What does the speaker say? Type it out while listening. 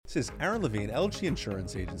This is Aaron Levine, LG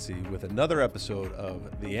Insurance Agency, with another episode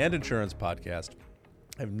of the And Insurance Podcast.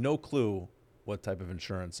 I have no clue what type of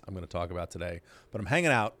insurance I'm going to talk about today, but I'm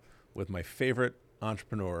hanging out with my favorite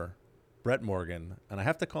entrepreneur, Bret Morgan, and I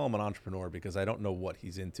have to call him an entrepreneur because I don't know what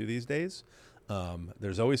he's into these days.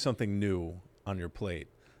 There's always something new on your plate,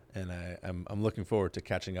 and I'm looking forward to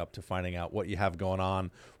catching up, to finding out what you have going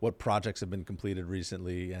on, what projects have been completed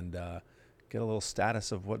recently, and get a little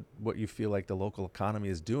status of what you feel like the local economy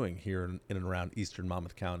is doing here in and around Eastern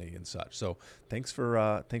Monmouth County and such. So thanks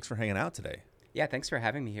for hanging out today. Yeah, thanks for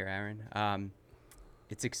having me here, Aaron.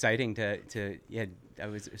 It's exciting to I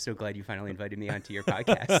was so glad you finally invited me onto your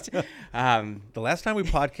podcast. The last time we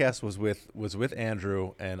podcast was with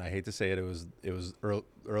Andrew, and I hate to say it, it was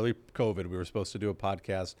early COVID. We were supposed to do a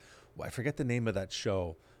podcast. Well, I forget the name of that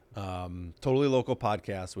show. Totally local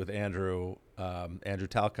podcast with Andrew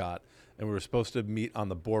Talcott, and we were supposed to meet on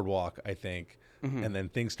the boardwalk, I think. Mm-hmm. And then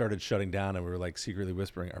things started shutting down, and we were like secretly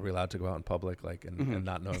whispering, "Are we allowed to go out in public?" And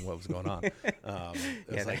not knowing what was going on. It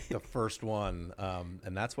was like the first one,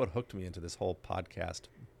 and that's what hooked me into this whole podcast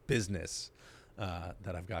business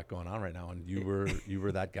that I've got going on right now. And you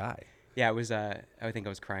were that guy. Yeah, it was. I think I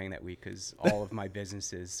was crying that week because all of my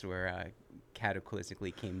businesses were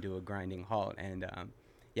cataclysmically came to a grinding halt, and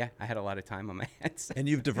yeah, I had a lot of time on my hands. And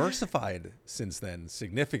you've diversified since then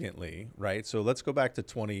significantly, right? So let's go back to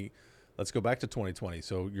 2020.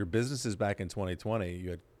 So your business is back in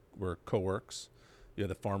 2020. Were co-works, you had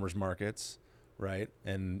the farmers markets, right?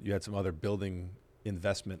 And you had some other building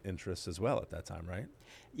investment interests as well at that time, right?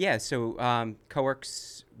 Yeah. So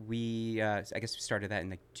co-works, I guess we started that in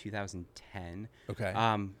like 2010.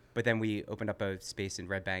 Okay. But then we opened up a space in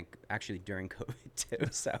Red Bank actually during COVID too.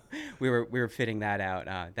 So we were fitting that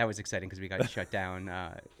out. That was exciting because we got shut down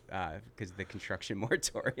because of the construction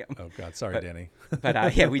moratorium. Oh God, sorry, Danny.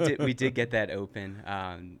 But yeah, we did get that open.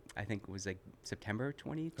 I think it was like September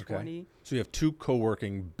 2020. Okay. So you have two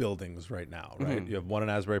co-working buildings right now, right? Mm-hmm. You have one in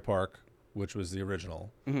Asbury Park, which was the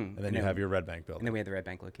original, and then you have your Red Bank building. And then we have the Red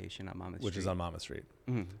Bank location on Monmouth Street. Which is on Monmouth Street.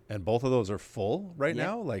 Mm-hmm. And both of those are full right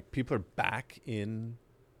now? Like people are back in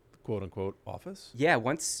quote unquote office? Yeah,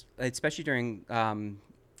 especially during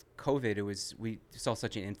COVID, we saw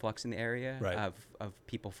such an influx in the area of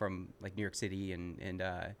people from like New York City and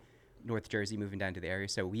North Jersey moving down to the area.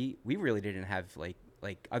 So we really didn't have like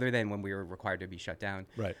other than when we were required to be shut down.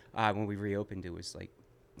 Right. When we reopened, it was like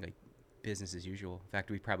business as usual. In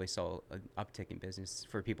fact, we probably saw an uptick in business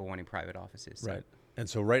for people wanting private offices. So. Right. And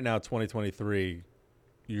so right now, 2023,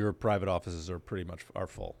 your private offices are pretty much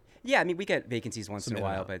full. Yeah, I mean, we get vacancies once in a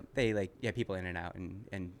while, but they people in and out,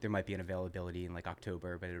 and there might be an availability in like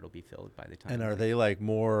October, but it'll be filled by the time. And are they like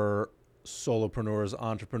more solopreneurs,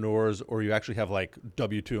 entrepreneurs, or you actually have like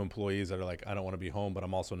W-2 employees that are like, I don't want to be home, but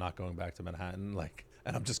I'm also not going back to Manhattan,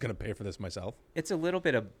 and I'm just going to pay for this myself? It's a little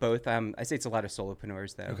bit of both. I say it's a lot of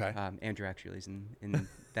solopreneurs though. Okay. Andrew actually is in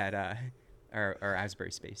that our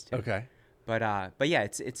Asbury space too. Okay. But yeah,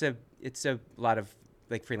 it's a lot of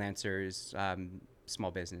like freelancers, small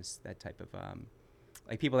business, that type of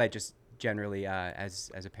like people that just generally as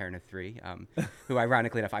a parent of three who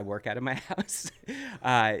ironically enough I work out of my house.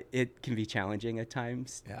 It can be challenging at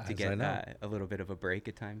times to get a little bit of a break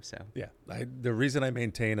at times. So yeah, the reason I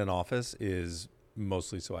maintain an office is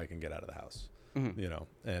mostly so I can get out of the house.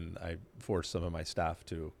 Mm-hmm. And I force some of my staff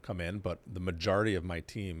to come in, but the majority of my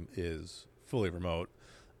team is fully remote.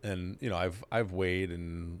 And I've weighed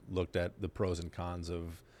and looked at the pros and cons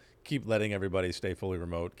of keep letting everybody stay fully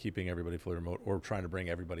remote, keeping everybody fully remote, or trying to bring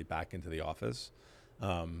everybody back into the office.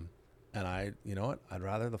 And I'd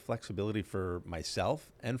rather the flexibility for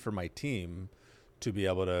myself and for my team to be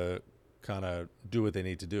able to kind of do what they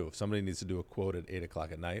need to do. If somebody needs to do a quote at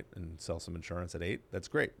 8:00 at night and sell some insurance at 8, that's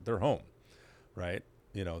great. They're home, right?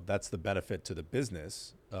 That's the benefit to the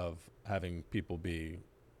business of having people be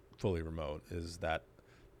fully remote is that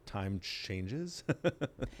time changes.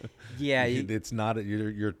 Yeah, it's not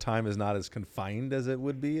your time is not as confined as it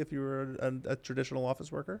would be if you were a traditional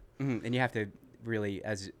office worker. Mm-hmm. And you have to really,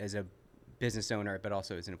 as a business owner, but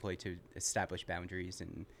also as an employee, to establish boundaries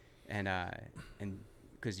and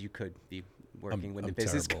because you could be working when the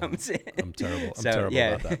business comes in. I'm terrible. I'm terrible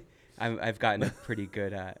about that. I've gotten a pretty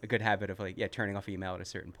good habit of turning off email at a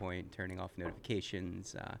certain point, turning off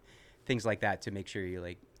notifications, things like that to make sure you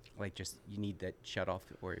you need that shut off,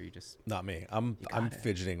 or you just not me. I'm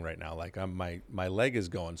fidgeting right now. Like my leg is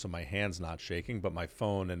going, so my hand's not shaking, but my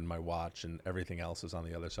phone and my watch and everything else is on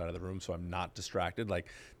the other side of the room, so I'm not distracted. Like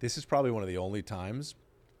this is probably one of the only times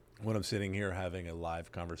when I'm sitting here having a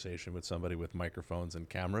live conversation with somebody with microphones and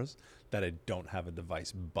cameras that I don't have a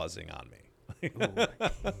device buzzing on me. Ooh.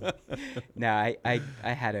 No, I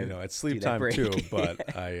had to. It's sleep do that time break. too,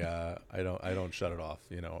 but I don't shut it off.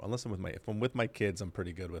 Unless if I'm with my kids, I'm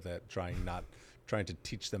pretty good with it. Trying to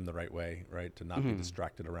teach them the right way, right? To not be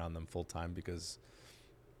distracted around them full time, because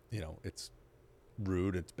it's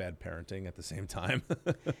rude, it's bad parenting at the same time.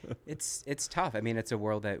 It's tough. I mean, it's a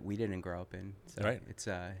world that we didn't grow up in. So Right. it's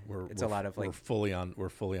we're a lot of like we're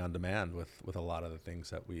fully on demand with a lot of the things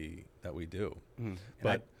that we do.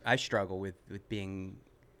 But I struggle with being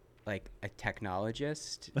like a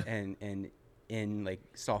technologist and in like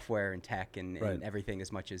software and tech and everything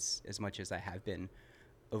as much as I have been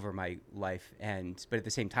over my life. But at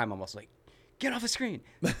the same time, I'm also like, get off the screen.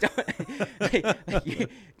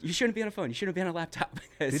 You shouldn't be on a phone. You shouldn't be on a laptop.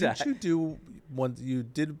 Didn't you do one? You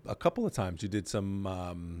did a couple of times. You did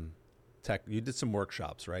some tech. You did some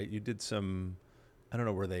workshops, right? You did some. I don't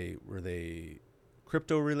know. Were they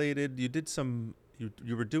crypto related? You did some.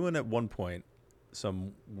 You were doing at one point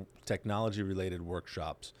some technology related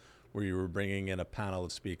workshops where you were bringing in a panel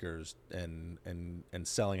of speakers and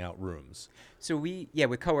selling out rooms. So with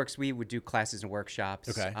CoWorks, we would do classes and workshops.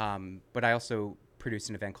 Okay. But I also produced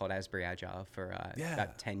an event called Asbury Agile for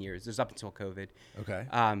about 10 years. It was up until COVID. Okay.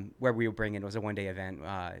 Where we would bring in, it was a one-day event.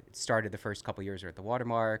 It started the first couple years we were at the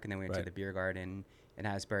Watermark, and then we went to the Beer Garden in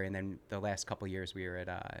Asbury, and then the last couple of years we were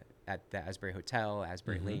at the Asbury Hotel,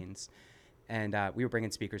 Asbury Lanes. And we were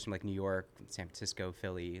bringing speakers from like New York, San Francisco,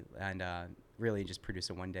 Philly, and really just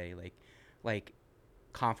produce a one-day like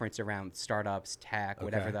conference around startups, tech,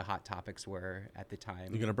 whatever the hot topics were at the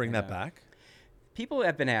time. You're gonna bring that back? People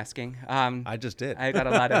have been asking. I just did. I got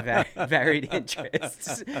a lot of varied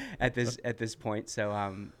interests at this point. So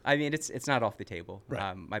I mean, it's not off the table.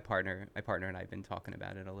 Right. My partner and I have been talking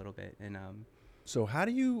about it a little bit. And so how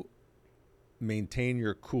do you maintain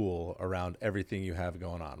your cool around everything you have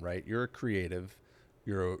going on, right? You're a creative.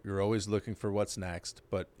 You're always looking for what's next,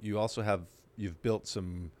 but you've built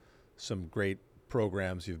some great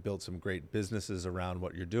programs. You've built some great businesses around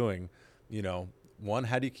what you're doing. One,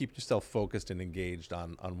 how do you keep yourself focused and engaged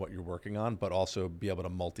on what you're working on, but also be able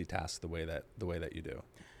to multitask the way that you do?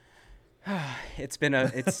 It's a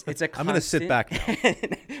constant. I'm going to sit back now.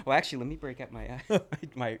 Well, actually, let me break out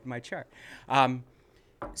my my chart.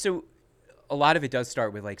 So a lot of it does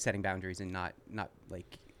start with like setting boundaries and not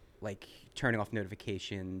like turning off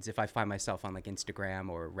notifications. If I find myself on like Instagram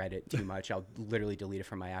or Reddit too much, I'll literally delete it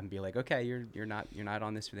from my app and be like, okay, you're not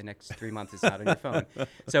on this for the next 3 months. It's not on your phone.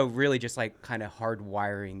 So really just like kind of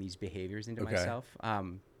hardwiring these behaviors into myself.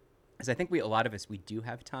 Because I think a lot of us, we do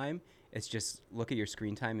have time. It's just look at your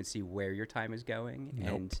screen time and see where your time is going. Nope.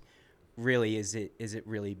 And really, is it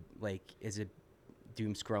really like, is it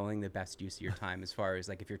doom scrolling the best use of your time, as far as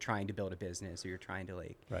like if you're trying to build a business or you're trying to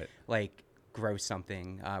like grow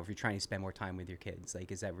something, if you're trying to spend more time with your kids, like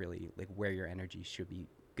is that really like where your energy should be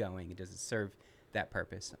going? Does it serve that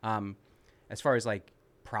purpose? As far as like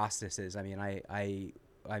processes, I mean,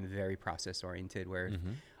 I'm very process oriented, where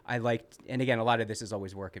I like, and again, a lot of this is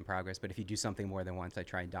always work in progress, but if you do something more than once, I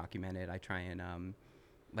try and document it. I try and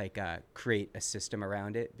create a system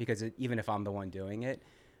around it, because even if I'm the one doing it,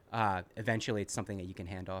 eventually it's something that you can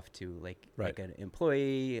hand off to like an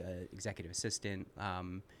employee, executive assistant,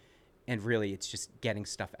 and really it's just getting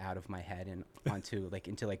stuff out of my head and onto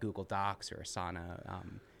into Google Docs or Asana.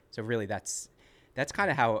 So really that's kind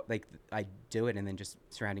of how like I do it, and then just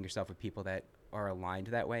surrounding yourself with people that are aligned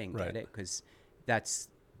that way and get it, because that's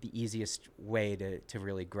the easiest way to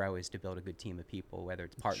really grow, is to build a good team of people, whether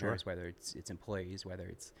it's partners, whether it's employees, whether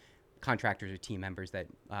it's contractors or team members that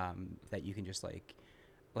you can just like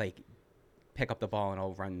pick up the ball and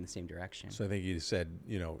all run in the same direction. So I think you said,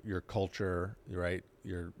 your culture, right?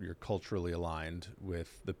 You're culturally aligned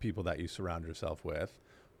with the people that you surround yourself with,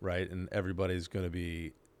 right? And everybody's going to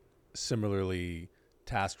be similarly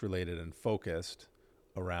task related and focused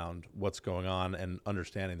around what's going on and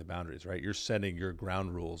understanding the boundaries, right? You're setting your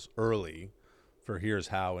ground rules early for here's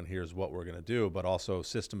how and here's what we're going to do, but also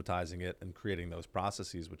systematizing it and creating those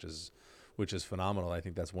processes, which is phenomenal. I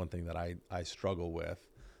think that's one thing that I struggle with.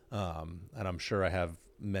 And I'm sure I have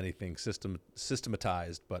many things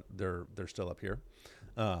systematized, but they're still up here.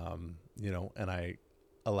 And I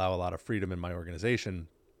allow a lot of freedom in my organization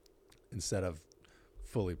instead of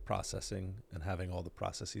fully processing and having all the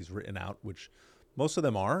processes written out, which most of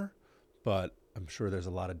them are, but I'm sure there's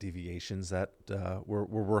a lot of deviations that we're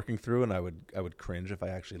working through, and I would cringe if I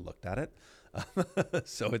actually looked at it.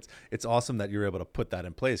 So it's awesome that you're able to put that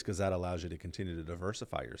in place, because that allows you to continue to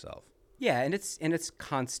diversify yourself. Yeah, and it's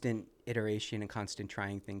constant iteration and constant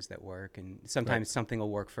trying things that work, and sometimes something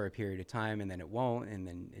will work for a period of time and then it won't, and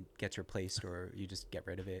then it gets replaced or you just get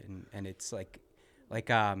rid of it, and it's like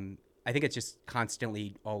I think it's just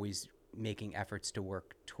constantly always making efforts to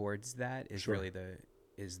work towards that is Sure. really the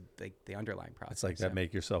underlying process. It's like that,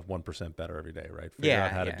 make yourself 1% better every day, right? Figure Yeah,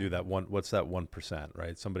 out how to yeah. do that one. What's that 1%,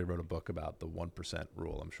 right? Somebody wrote a book about the 1%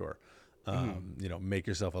 rule, I'm sure. You know, make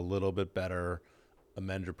yourself a little bit better,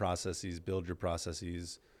 amend your processes, build your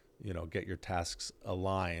processes, you know, get your tasks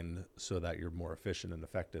aligned so that you're more efficient and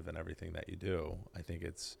effective in everything that you do. I think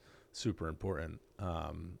it's super important.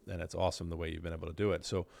 And it's awesome the way you've been able to do it.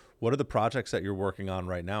 So what are the projects that you're working on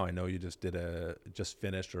right now? I know you just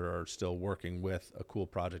finished or are still working with a cool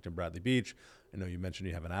project in Bradley Beach. I know you mentioned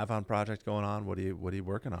you have an Avon project going on. What are you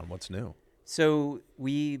working on? What's new? So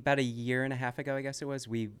we, about a year and a half ago, I guess it was,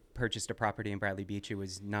 we purchased a property in Bradley Beach. It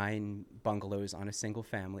was 9 bungalows on a single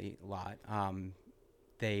family lot.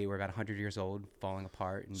 They were about 100 years old, falling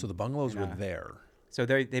apart. So the bungalows were there. So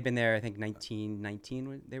they've been there, I think 1919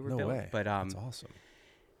 when they were No built. way. But That's awesome.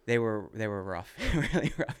 they were rough,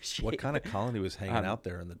 really rough shape. What kind of colony was hanging out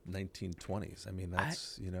there in the 1920s? I mean,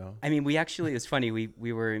 that's, you know. I mean, we actually, it's funny,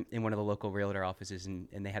 we were in one of the local realtor offices and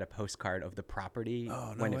they had a postcard of the property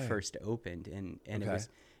when it first opened. And it was,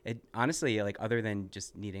 honestly, like, other than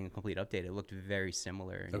just needing a complete update, it looked very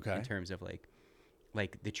similar in terms of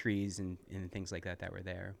like the trees and things like that were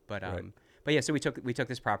there. But but yeah, so we took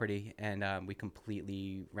this property and we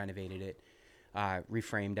completely renovated it.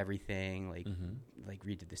 Reframed everything, like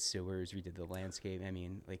redid the sewers, redid the landscape. I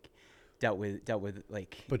mean, like dealt with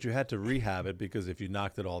like. But you had to rehab it because if you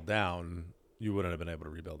knocked it all down, you wouldn't have been able to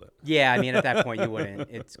rebuild it. Yeah, I mean, at that point you wouldn't.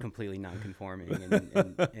 It's completely non-conforming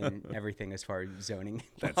and everything as far as zoning.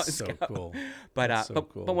 That's so cool. But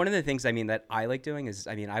but one of the things, I mean, that I like doing is,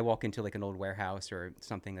 I mean, I walk into like an old warehouse or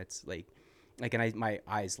something that's like and my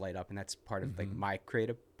eyes light up, and that's part of like my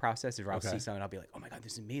creative process. If I'll see something, I'll be like, oh my god,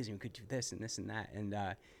 this is amazing. We could do this and this and that.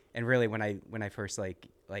 And really, when I first like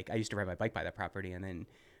I used to ride my bike by that property, and then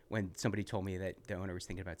when somebody told me that the owner was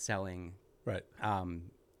thinking about selling, right,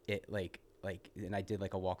 it like and I did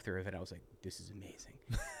like a walkthrough of it. I was like, this is amazing.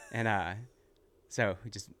 And so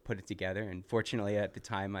we just put it together. And fortunately, at the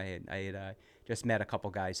time, I had just met a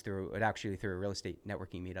couple guys through a real estate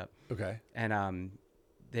networking meetup. Okay. And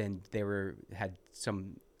then they had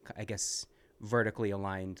some, I guess, vertically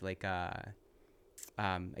aligned, like I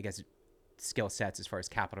guess, skill sets as far as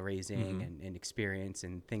capital raising and experience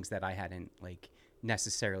and things that I hadn't like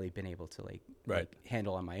necessarily been able to like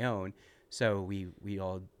handle on my own. So we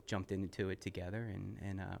all jumped into it together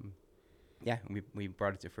and yeah, we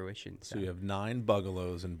brought it to fruition. So you have 9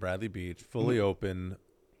 bungalows in Bradley Beach, fully open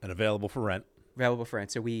and available for rent. Available for rent.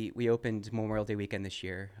 So we opened Memorial Day weekend this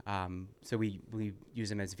year. So we use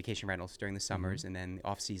them as vacation rentals during the summers, and then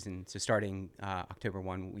off season. So starting October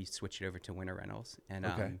 1, we switched it over to winter rentals.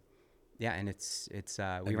 And yeah, and it's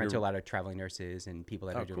we rent to a lot of traveling nurses and people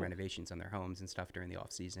that are doing renovations on their homes and stuff during the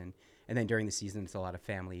off season. And then during the season, it's a lot of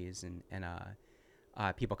families and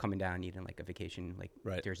people coming down needing like a vacation, like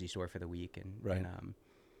Jersey Shore for the week, and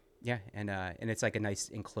yeah, and it's like a nice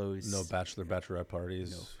enclosed. No bachelorette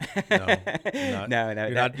parties. No,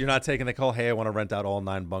 no. You're not taking the call. Hey, I want to rent out all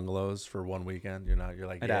 9 bungalows for one weekend. You're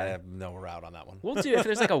like, no, we're out on that one. We'll do if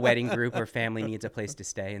there's like a wedding group or family needs a place to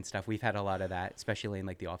stay and stuff. We've had a lot of that, especially in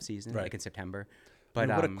like the off season, like in September. But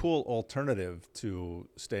what a cool alternative to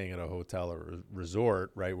staying at a hotel or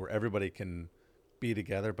resort, right, where everybody can be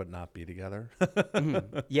together but not be together.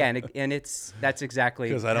 Yeah, and that's exactly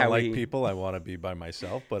because I don't like people. I want to be by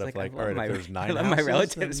myself. But if all right, if there's 9 I love houses, my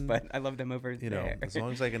relatives, but I love them over there. As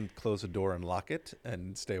long as I can close the door and lock it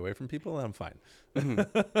and stay away from people, I'm fine.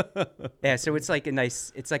 Yeah, so it's like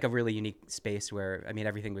a really unique space where, I mean,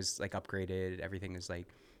 everything was like upgraded. Everything is like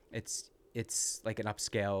it's like an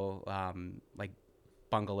upscale like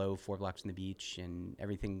bungalow 4 blocks from the beach, and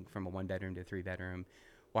everything from a 1-bedroom to a 3-bedroom.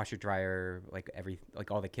 Washer, dryer, like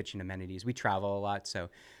all the kitchen amenities. We travel a lot, so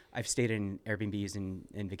I've stayed in Airbnbs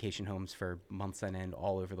and vacation homes for months on end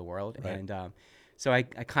all over the world. Right. And so I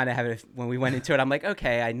kind of have it. When we went into it, I'm like,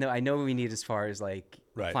 okay, I know what we need as far as like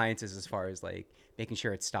appliances, as far as like making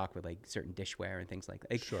sure it's stocked with like certain dishware and things like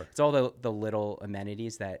that. Sure. It's all the little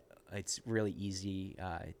amenities that it's really easy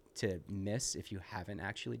to miss if you haven't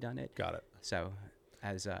actually done it. Got it. So.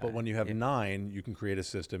 But when you have 9, you can create a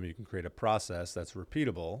system, you can create a process that's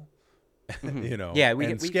repeatable, and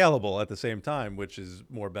scalable at the same time, which is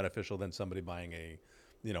more beneficial than somebody buying a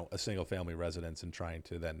single family residence and trying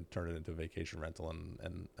to then turn it into a vacation rental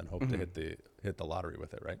and hope to hit the lottery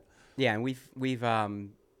with it, right? Yeah, and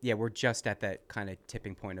we're just at that kind of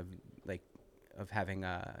tipping point of having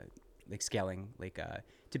like scaling,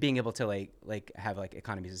 to being able to like have like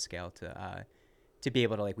economies of scale to be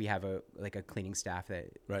able to we have a cleaning staff that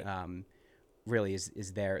really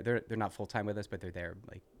is there. They're not full time with us, but they're there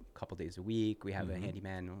like a couple days a week. We have a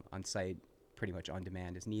handyman on site pretty much on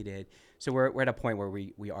demand as needed. So we're at a point where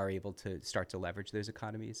we are able to start to leverage those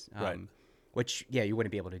economies, Right. which, you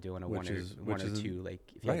wouldn't be able to do on a one or two, like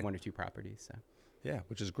if you right. have 1 or 2 properties. So. Yeah,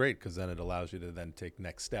 which is great because then it allows you to then take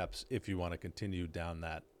next steps if you want to continue down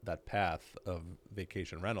that path of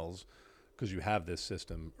vacation rentals, because you have this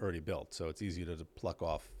system already built. So it's easy to pluck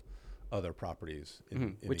off other properties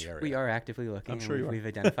in which the area. we are actively looking. I'm sure you are. We've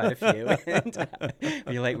identified a few.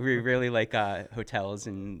 And, we really like hotels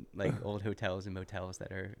and like old hotels and motels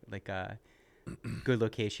that are like good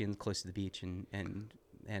locations close to the beach, and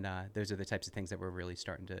those are the types of things that we're really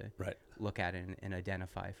starting to look at and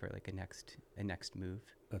identify for like a next move.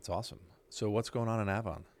 That's awesome. So what's going on in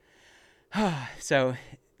Avon? So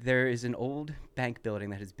there is an old bank building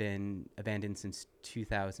that has been abandoned since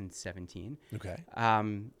 2017. Okay.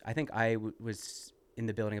 I think I was in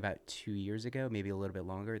the building about 2 years ago, maybe a little bit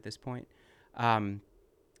longer at this point.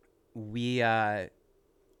 We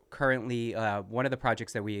currently, one of the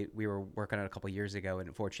projects that we were working on a couple years ago and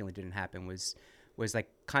unfortunately didn't happen was like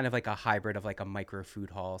kind of like a hybrid of like a micro food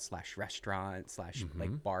hall / restaurant /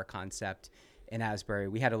 like bar concept in Asbury.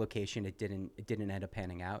 We had a location. It didn't end up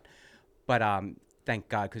panning out, but thank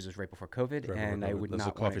God, because it was right before COVID, and I would not. There's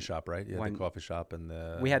a coffee shop, right? You had the coffee shop and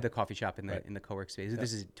the. We had the coffee shop in the co-work space. Yeah.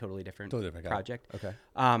 This is a totally different project. Okay.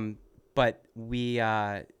 But we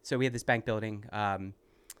so we had this bank building.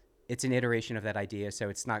 It's an iteration of that idea, so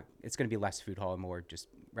it's going to be less food hall and more just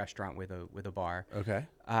restaurant with a bar. Okay.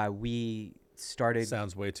 We started.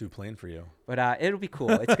 Sounds way too plain for you. But it'll be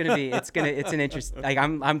cool. It's an interest. Like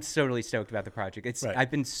I'm totally stoked about the project.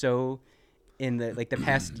 I've been so in the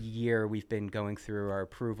past year we've been going through our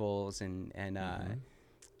approvals and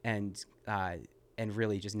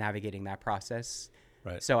really just navigating that process.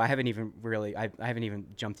 Right. So I haven't even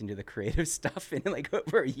jumped into the creative stuff in like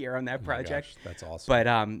over a year on that project. Gosh, that's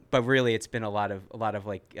awesome. But really it's been a lot of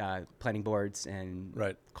like planning boards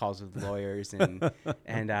and calls with lawyers and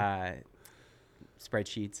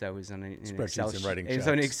spreadsheets. I was on an Excel and writing it was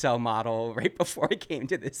on an Excel model right before I came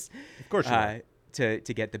to this. Of course you are. To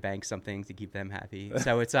get the bank something to keep them happy.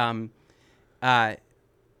 So it's but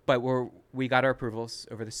we got our approvals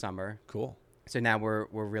over the summer. Cool. So now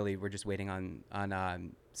we're just waiting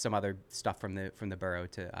on some other stuff from the borough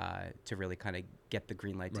to really kind of get the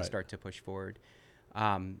green light to start to push forward.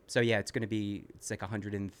 So yeah, it's like a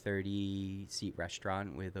 130 seat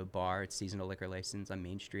restaurant with a bar. It's seasonal liquor license on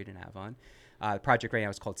Main Street in Avon. The project right now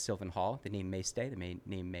is called Sylvan Hall. The name may stay. The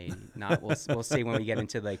name may not. We'll see when we get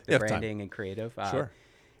into like the branding and creative. Sure.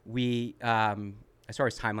 We as far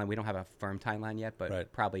as timeline, we don't have a firm timeline yet,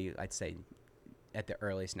 but probably I'd say at the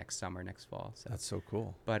earliest next summer, next fall. So that's so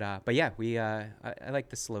cool. But yeah, I like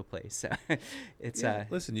the slow pace. It's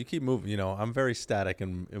listen, you keep moving. I'm very static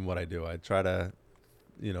in what I do. I try to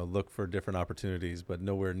look for different opportunities, but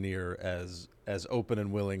nowhere near as open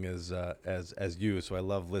and willing as you. So I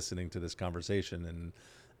love listening to this conversation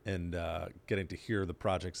and getting to hear the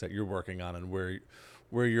projects that you're working on and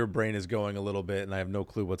where your brain is going a little bit. And I have no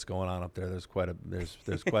clue what's going on up there. There's quite a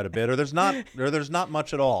bit, or there's not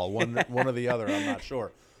much at all. One or the other, I'm not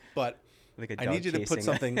sure. But like I need you to put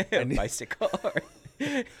something. A bicycle.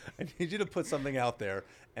 I need you to put something out there,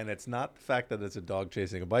 and it's not the fact that it's a dog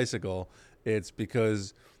chasing a bicycle. It's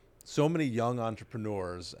because so many young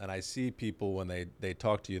entrepreneurs, and I see people when they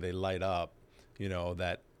talk to you, they light up,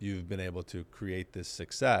 that you've been able to create this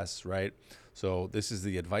success, right? So this is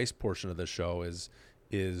the advice portion of the show is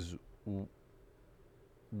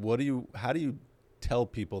how do you tell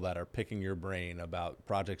people that are picking your brain about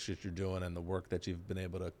projects that you're doing and the work that you've been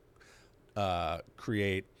able to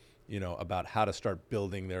create, about how to start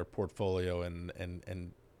building their portfolio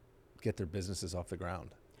and get their businesses off the ground?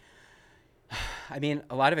 I mean,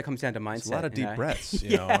 a lot of it comes down to mindset. It's a lot of deep breaths.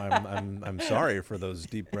 I'm sorry for those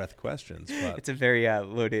deep breath questions, but it's a very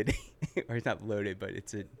loaded, or it's not loaded, but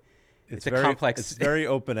it's a complex. It's very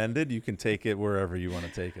open ended. You can take it wherever you want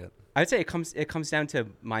to take it. I would say it comes down to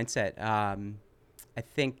mindset. I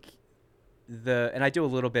think and I do a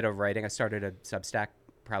little bit of writing. I started a Substack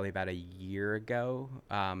probably about a year ago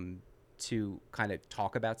to kind of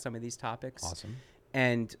talk about some of these topics. Awesome.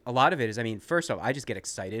 And a lot of it is, first off, I just get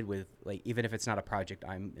excited with, like, even if it's not a project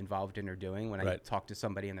I'm involved in or doing, when I talk to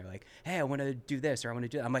somebody and they're like, hey, I want to do this or I want to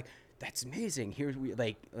do that. I'm like, that's amazing. Here's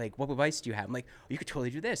like what advice do you have? I'm like, oh, you could totally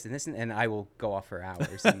do this and this, and I will go off for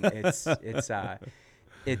hours. And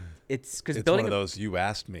it's because It's one of those you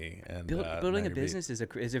asked me, and building a business is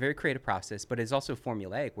a very creative process, but it's also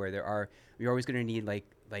formulaic where you're always going to need like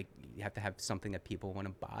you have to have something that people want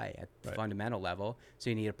to buy at the fundamental level. So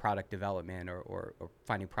you need a product development or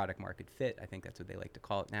finding product market fit. I think that's what they like to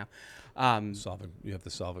call it now. You have to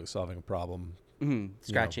solving a problem.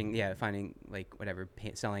 Scratching, finding like whatever,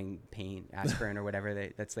 selling pain, aspirin or whatever.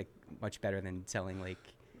 That's like much better than selling like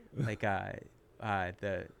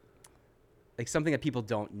something that people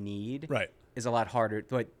don't need. Right. Is a lot harder.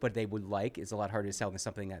 What they would like is a lot harder to sell than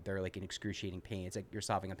something that they're like in excruciating pain. It's like you're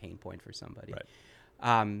solving a pain point for somebody. Right.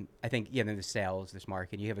 I think then there's sales, there's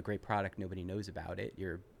marketing. You have a great product, nobody knows about it.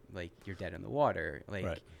 You're dead in the water.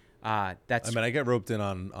 That's. I mean, I get roped in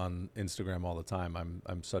on Instagram all the time.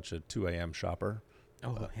 I'm such a 2 a.m. shopper.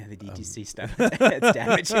 Oh, the DTC stuff. It's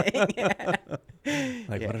damaging.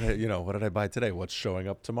 What did I buy today? What's showing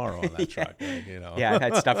up tomorrow on that truck? Yeah, I've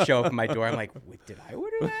had stuff show up at my door. I'm like, wait, did I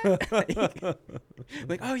order that?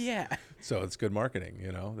 like, oh yeah. So it's good marketing.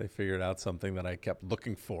 They figured out something that I kept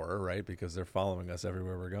looking for, right? Because they're following us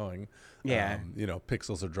everywhere we're going. Yeah.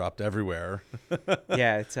 Pixels are dropped everywhere.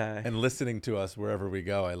 Yeah, it's and listening to us wherever we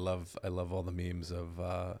go. I love all the memes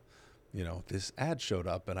of. This ad showed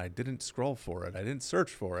up and I didn't scroll for it. I didn't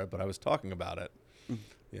search for it, but I was talking about it.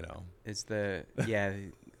 It's I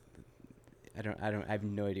have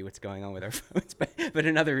no idea what's going on with our phones, but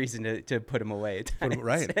another reason to put them away at times.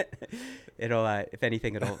 Right. It'll, if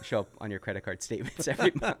anything, it'll show up on your credit card statements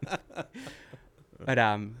every month. But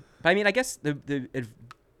I mean, I guess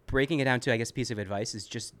breaking it down to, I guess, piece of advice is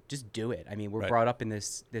just do it. I mean, we're brought up in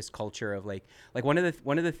this culture of like one of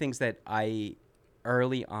the things that I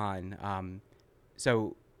early on,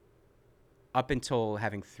 so up until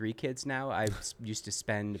having 3 kids now, I used to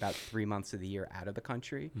spend about 3 months of the year out of the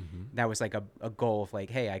country. Mm-hmm. That was like a goal of like,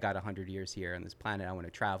 hey, I got 100 years here on this planet. I want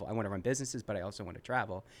to travel. I want to run businesses, but I also want to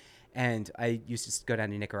travel. And I used to go down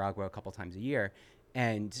to Nicaragua a couple times a year.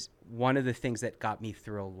 And one of the things that got me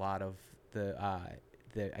through a lot of the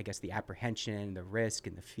apprehension, the risk,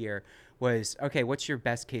 and the fear was, okay, what's your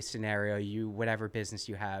best case scenario? Whatever business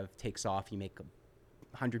you have takes off, you make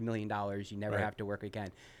 $100 million, you never have to work again.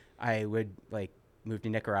 I would like move to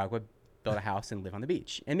Nicaragua, build a house, and live on the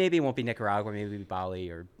beach. And maybe it won't be Nicaragua, maybe it'll be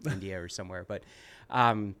Bali or India or somewhere. But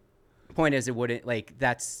point is, it wouldn't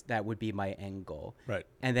that would be my end goal. Right.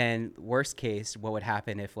 And then worst case, what would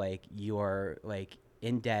happen if like you're like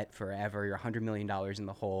in debt forever, you're $100 million in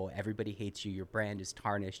the hole, everybody hates you, your brand is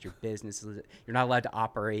tarnished, your business, you're not allowed to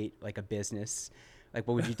operate like a business. Like,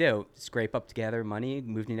 what would you do? Scrape up together money,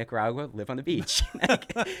 move to Nicaragua, live on the beach.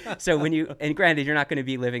 So and granted, you're not going to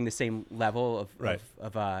be living the same level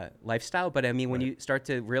of lifestyle, but I mean, when you start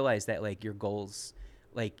to realize that like your goals,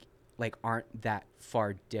 like aren't that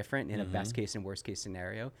far different in a best case and worst case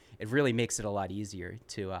scenario, it really makes it a lot easier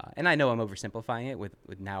to, and I know I'm oversimplifying it with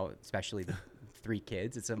now, especially the 3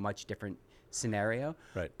 kids, it's a much different scenario.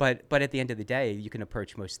 Right. But at the end of the day, you can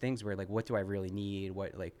approach most things where like, what do I really need?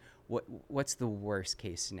 What's the worst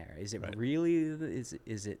case scenario? Is it really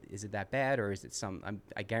is it that bad, or is it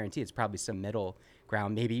I guarantee it's probably some middle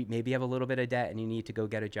ground. Maybe you have a little bit of debt and you need to go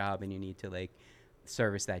get a job and you need to like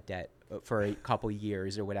service that debt for a couple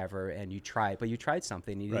years or whatever, and you tried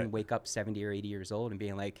something. You didn't wake up 70 or 80 years old and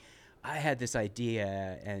being like, I had this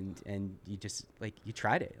idea, and you just like you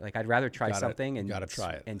tried it. Like, I'd rather try something and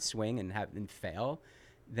try it and swing and fail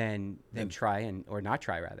than try or not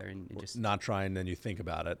try, rather, and just not try, and then you think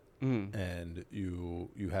about it, and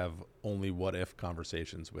you have only what if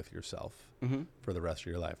conversations with yourself for the rest of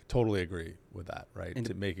your life. Totally agree with that, right?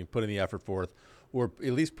 And putting the effort forth, or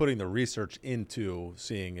at least putting the research into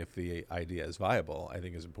seeing if the idea is viable, I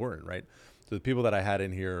think is important, right? So the people that I had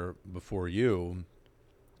in here before you,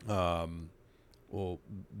 they're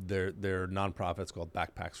nonprofits called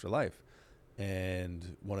Backpacks for Life.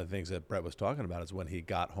 And one of the things that Bret was talking about is when he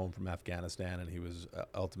got home from Afghanistan and he was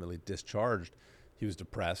ultimately discharged, he was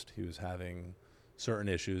depressed, he was having certain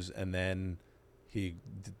issues, and then he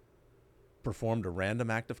performed a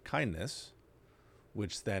random act of kindness,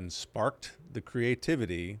 which then sparked the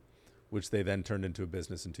creativity, which they then turned into a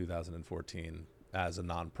business in 2014 as a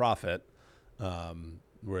nonprofit,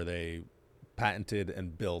 where they patented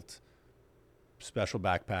and built special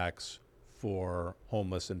backpacks for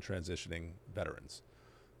homeless and transitioning veterans.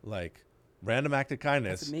 Like, random act of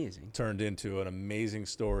kindness turned into an amazing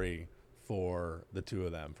story for the two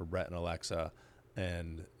of them, for Bret and Alexa,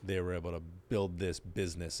 and they were able to build this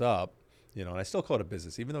business up. And I still call it a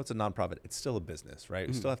business, even though it's a nonprofit. It's still a business, right?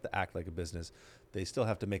 We still have to act like a business. They still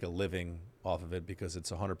have to make a living off of it because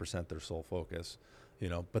it's 100% their sole focus,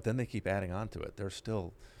 But then they keep adding on to it.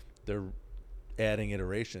 They're adding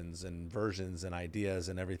iterations and versions and ideas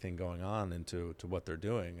and everything going on into what they're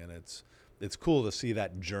doing. And it's cool to see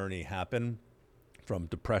that journey happen from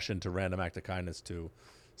depression to random act of kindness to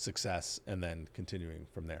success and then continuing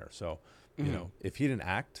from there. So, you know, if he didn't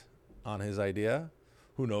act on his idea,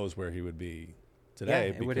 who knows where he would be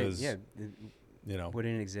today, because you know,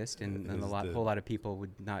 wouldn't exist, and a whole lot of people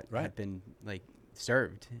would not have been like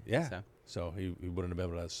served. So he wouldn't have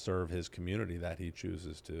been able to serve his community that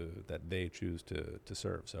they choose to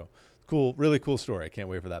serve. So cool, really cool story. I can't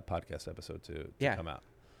wait for that podcast episode to come out.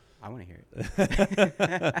 I want to hear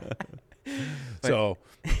it. So,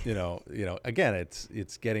 you know, again,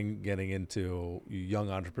 it's getting into young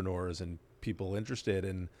entrepreneurs and people interested.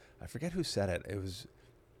 And I forget who said it.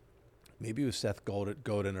 Maybe it was Seth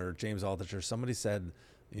Godin or James Aldrich, or somebody said,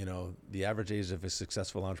 you know, the average age of a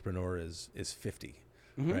successful entrepreneur is 50.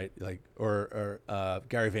 Right? Like, or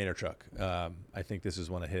Gary Vaynerchuk. I think this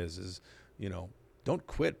is one of his, is, you know, don't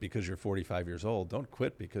quit because you're 45 years old. Don't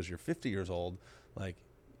quit because you're 50 years old. Like,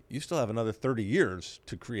 you still have another 30 years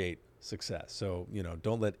to create success. So, you know,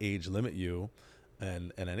 don't let age limit you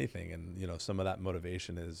and anything. And, you know, some of that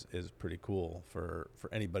motivation is pretty cool for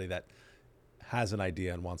anybody that has an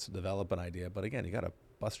idea and wants to develop an idea. But again, you got to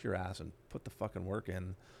bust your ass and put the fucking work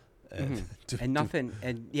in. And nothing,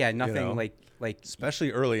 you know, like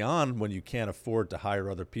especially early on when you can't afford to hire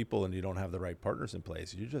other people and you don't have the right partners in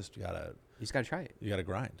place, you just gotta try it. You gotta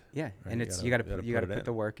grind. Yeah, right? And you gotta put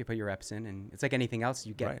the work, you put your reps in, and it's like anything else.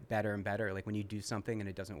 You get better and better. Like when you do something and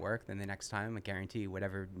it doesn't work, then the next time, I guarantee you,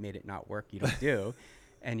 whatever made it not work, you don't do,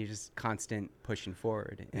 and you're just constant pushing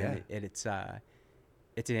forward. And it's an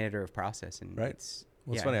iterative process. And it's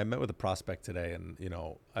funny. I met with a prospect today, and you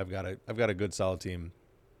know, I've got a good solid team.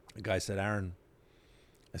 The guy said, Aaron,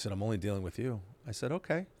 I said, I'm only dealing with you. I said,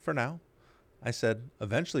 okay, for now. I said,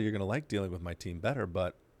 eventually you're going to like dealing with my team better,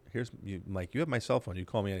 but you have my cell phone. You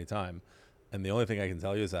call me anytime. And the only thing I can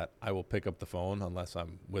tell you is that I will pick up the phone unless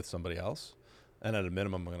I'm with somebody else. And at a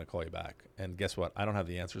minimum, I'm going to call you back. And guess what? I don't have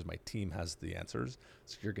the answers. My team has the answers.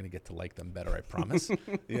 So you're going to get to like them better, I promise.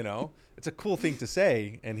 You know, it's a cool thing to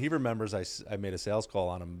say. And he remembers I made a sales call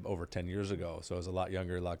on him over 10 years ago. So I was a lot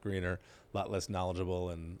younger, a lot greener, a lot less knowledgeable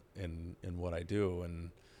in what I do. And,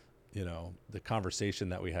 you know, the conversation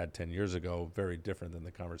that we had 10 years ago, very different than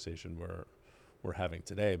the conversation we're having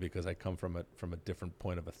today, because I come from a different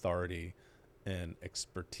point of authority and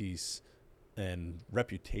expertise and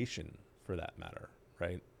reputation, for that matter,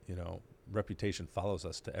 right? You know, reputation follows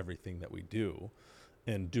us to everything that we do,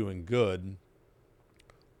 and doing good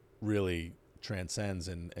really transcends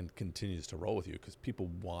and continues to roll with you, because people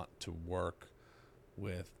want to work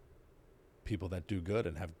with people that do good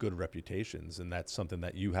and have good reputations. And that's something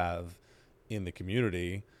that you have in the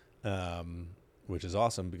community, which is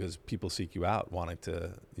awesome, because people seek you out wanting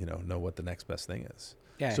to, you know what the next best thing is.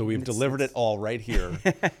 Yeah, so we've delivered it all right here,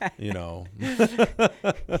 you know. This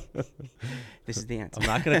is the answer. I'm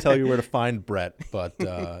not going to tell you where to find Bret, but,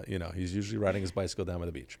 you know, he's usually riding his bicycle down by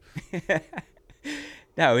the beach.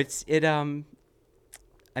 No, it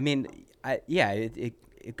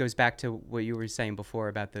goes back to what you were saying before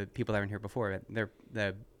about the people that were in here before. They're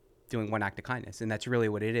doing one act of kindness, and that's really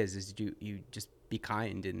what it is you just be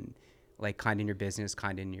kind, and like kind in your business,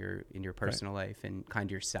 kind in your personal life, and kind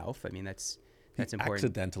to yourself. I mean, that's important.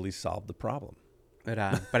 Accidentally solved the problem. But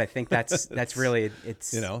I think that's really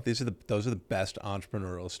it's, you know, those are the best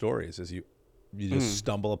entrepreneurial stories, is you just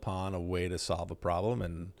stumble upon a way to solve a problem,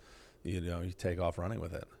 and you take off running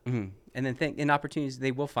with it. And then in opportunities,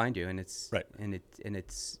 they will find you, and it's right. And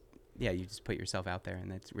it's you just put yourself out there, and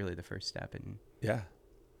that's really the first step. And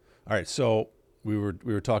all right, so we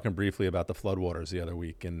were talking briefly about the floodwaters the other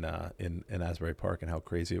week in Asbury Park, and how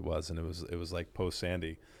crazy it was, and it was like post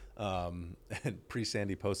Sandy. And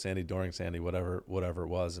pre-Sandy, post-Sandy, during Sandy, whatever it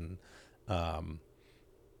was. And,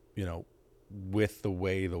 you know, with the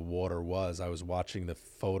way the water was, I was watching the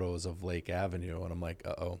photos of Lake Avenue, and I'm like,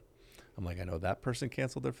 I know that person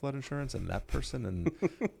canceled their flood insurance, and that person, and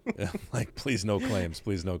I'm like, please no claims.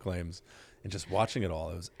 And just watching it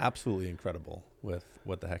all, it was absolutely incredible with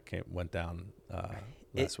what the heck went down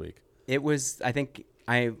last week. It was, I think,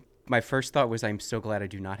 my first thought was, I'm so glad I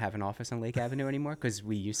do not have an office on Lake Avenue anymore, because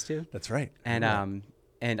we used to. That's right. And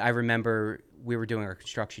and I remember we were doing our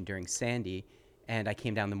construction during Sandy, and I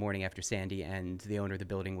came down the morning after Sandy, and the owner of the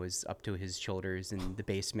building was up to his shoulders in the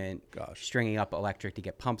basement, stringing up electric to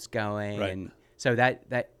get pumps going. Right. And so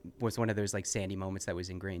that was one of those like Sandy moments that was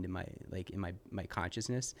ingrained in my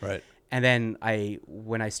consciousness. Right. And then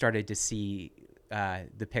when I started to see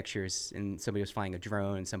the pictures, and somebody was flying a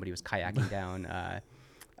drone, somebody was kayaking down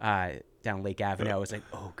down Lake Avenue, I was like,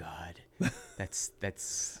 oh God, that's.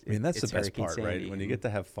 I mean, that's the it's best Hurricane part, Sandy. right? When you get to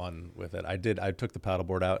have fun with it. I took the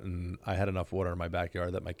paddleboard out, and I had enough water in my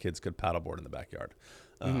backyard that my kids could paddleboard in the backyard.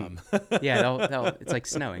 Yeah, it's like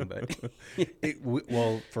snowing, but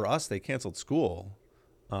Well, for us, they canceled school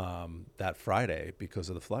that Friday because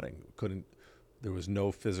of the flooding. There was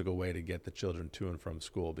no physical way to get the children to and from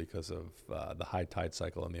school because of the high tide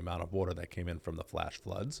cycle, and the amount of water that came in from the flash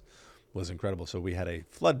floods was incredible. So we had a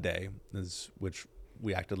flood day, which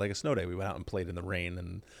we acted like a snow day. We went out and played in the rain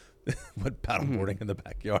and went paddleboarding in the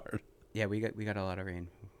backyard. Yeah, we got a lot of rain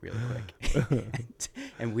really quick,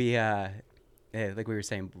 and we like we were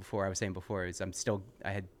saying before. I was saying before is I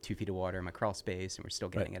had 2 feet of water in my crawl space, and we're still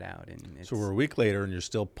getting it out. And so we're a week later, and you're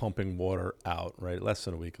still pumping water out, right? Less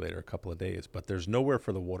than a week later, a couple of days, but there's nowhere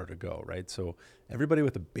for the water to go, right? So everybody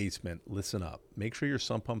with a basement, listen up. Make sure your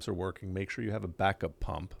sump pumps are working. Make sure you have a backup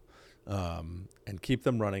pump, and keep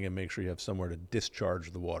them running, and make sure you have somewhere to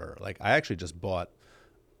discharge the water. Like I actually just bought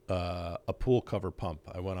a pool cover pump.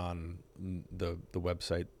 I went on the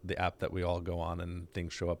website, the app that we all go on, and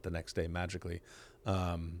things show up the next day magically.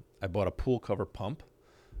 I bought a pool cover pump,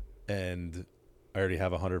 and I already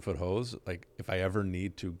have a 100-foot hose. Like if I ever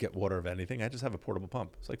need to get water of anything, I just have a portable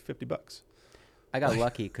pump. It's like $50. I got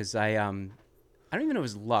lucky because I don't even know if it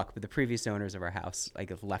was luck, but the previous owners of our house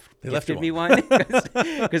gifted me one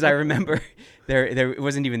because I remember there it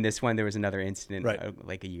wasn't even this one. There was another incident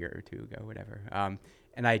like a year or two ago, whatever.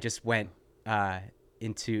 And I just went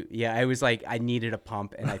I was like, I needed a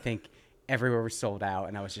pump, and I think everywhere was sold out,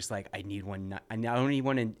 and I was just like, I need one. I don't need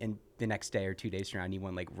one in the next day or 2 days from now. I need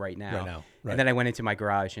one like right now. And then I went into my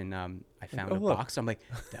garage, and I found a box. I'm like,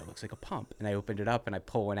 that looks like a pump, and I opened it up, and I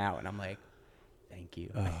pull one out, and I'm like, thank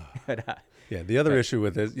you. Yeah, the other issue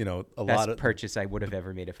with it, a lot of purchase I would have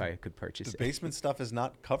ever made if I could purchase it. The basement stuff is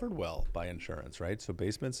not covered well by insurance, right? So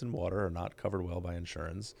basements and water are not covered well by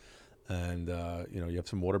insurance. And, you have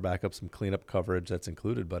some water backup, some cleanup coverage that's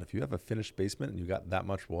included. But if you have a finished basement and you got that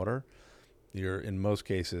much water, you're in most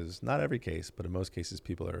cases, not every case, but in most cases,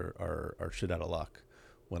 people are shit out of luck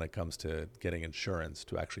when it comes to getting insurance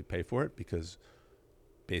to actually pay for it, because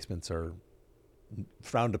basements are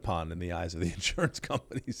frowned upon in the eyes of the insurance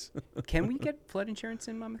companies. Can we get flood insurance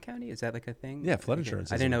in Monmouth County? Is that like a thing? Yeah, flood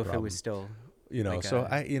insurance. I didn't know if it was still.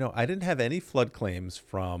 I didn't have any flood claims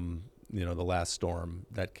from the last storm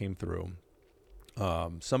that came through.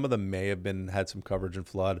 Some of them may have had some coverage in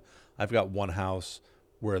flood. I've got one house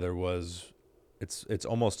where it's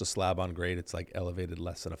almost a slab on grade. It's like elevated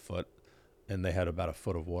less than a foot, and they had about a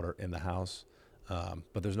foot of water in the house.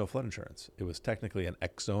 But there's no flood insurance. It was technically an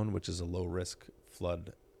X zone, which is a low risk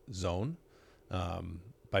flood zone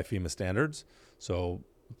by FEMA standards. So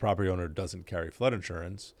the property owner doesn't carry flood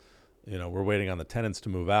insurance. We're waiting on the tenants to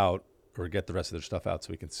move out or get the rest of their stuff out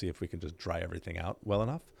so we can see if we can just dry everything out well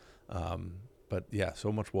enough. But yeah,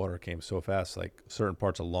 so much water came so fast. Like certain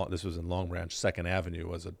parts of this was in Long Branch, 2nd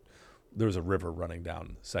Avenue there was a river running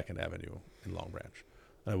down 2nd Avenue in Long Branch.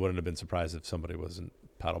 And I wouldn't have been surprised if somebody wasn't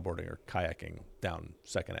paddleboarding or kayaking down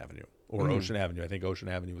 2nd Avenue or Ocean Avenue. I think Ocean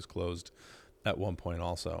Avenue was closed at one point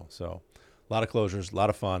also. So a lot of closures, a lot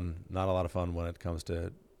of fun, not a lot of fun when it comes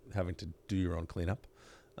to having to do your own cleanup.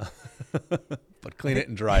 But clean it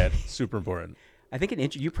and dry it, super important. I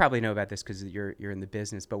think you probably know about this because you're in the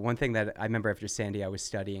business. But one thing that I remember after Sandy I was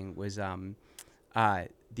studying was the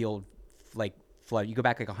old like flood. You go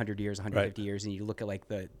back like 100 years, 150 years, and you look at like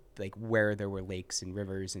where there were lakes and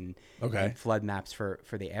rivers and flood maps for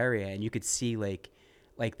the area, and you could see like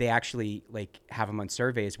they actually like have them on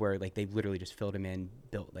surveys where like they literally just filled them in,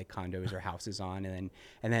 built like condos or houses on, and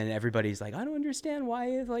then everybody's like, I don't understand why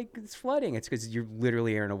it's flooding. It's because you're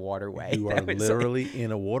literally in a waterway. You are literally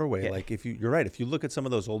in a waterway. Yeah. Like you're right. If you look at some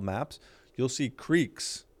of those old maps, you'll see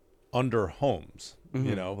creeks under homes.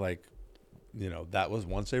 Mm-hmm. That was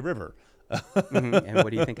once a river. Mm-hmm. And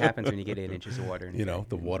what do you think happens when you get 8 inches of water?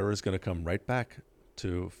 The water is going to come right back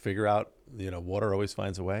to figure out. Water always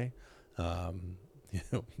finds a way.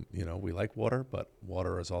 We like water, but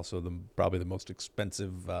water is also probably the most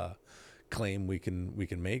expensive claim we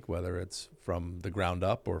can make, whether it's from the ground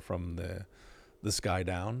up or from the sky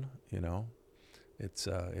down.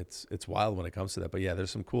 It's wild when it comes to that. But yeah,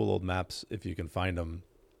 there's some cool old maps if you can find them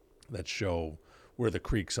that show where the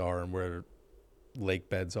creeks are and where lake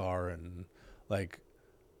beds are, and like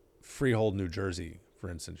Freehold, New Jersey, for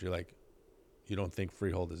instance. You don't think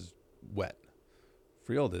Freehold is wet.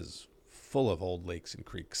 Freehold is full of old lakes and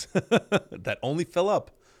creeks that only fill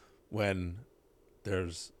up when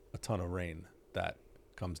there's a ton of rain that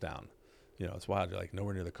comes down. It's wild. You're like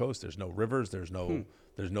nowhere near the coast. There's no rivers. There's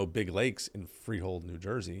no big lakes in Freehold, New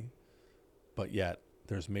Jersey, but yet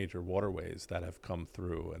there's major waterways that have come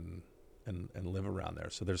through and live around there.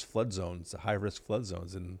 So there's flood zones, high risk flood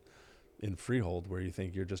zones in Freehold where you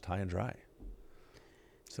think you're just high and dry.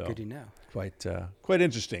 So good to know. Quite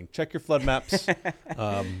interesting. Check your flood maps.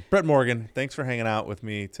 Bret Morgan, thanks for hanging out with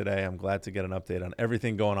me today. I'm glad to get an update on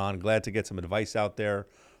everything going on. Glad to get some advice out there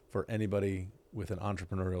for anybody with an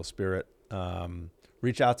entrepreneurial spirit.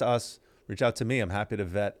 Reach out to us. Reach out to me. I'm happy to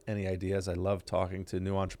vet any ideas. I love talking to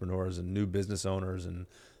new entrepreneurs and new business owners and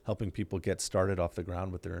helping people get started off the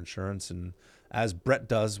ground with their insurance. And as Bret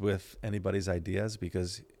does with anybody's ideas,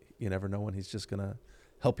 because you never know when he's just going to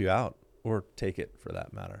help you out or take it for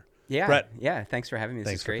that matter. Yeah. Bret. Yeah. Thanks for having me.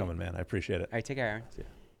 This Thanks is great. for coming, man. I appreciate it. All right. Take care, Aaron. See ya.